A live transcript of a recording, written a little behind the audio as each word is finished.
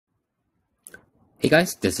Hey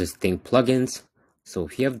guys, this is Think Plugins. So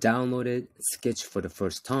if you have downloaded Skitch for the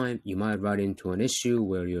first time, you might run into an issue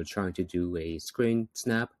where you're trying to do a screen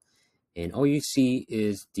snap and all you see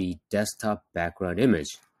is the desktop background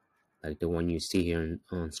image, like the one you see here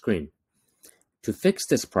on screen. To fix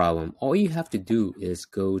this problem, all you have to do is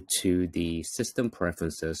go to the System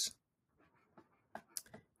Preferences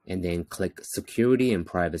and then click Security and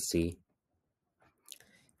Privacy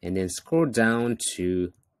and then scroll down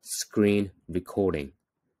to Screen Recording.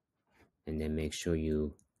 And then make sure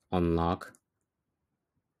you unlock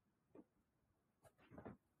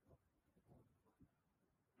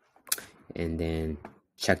and then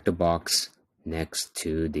check the box next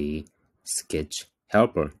to the Skitch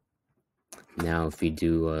helper. Now if we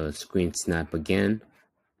do a screen snap again,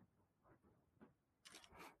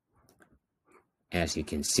 as you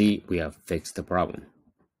can see, we have fixed the problem.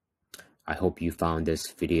 I hope you found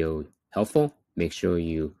this video helpful. Make sure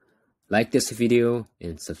you like this video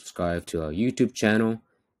and subscribe to our YouTube channel.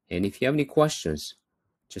 And if you have any questions,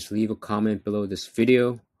 just leave a comment below this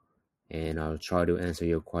video and I'll try to answer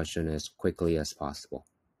your question as quickly as possible.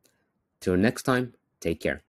 Till next time, take care.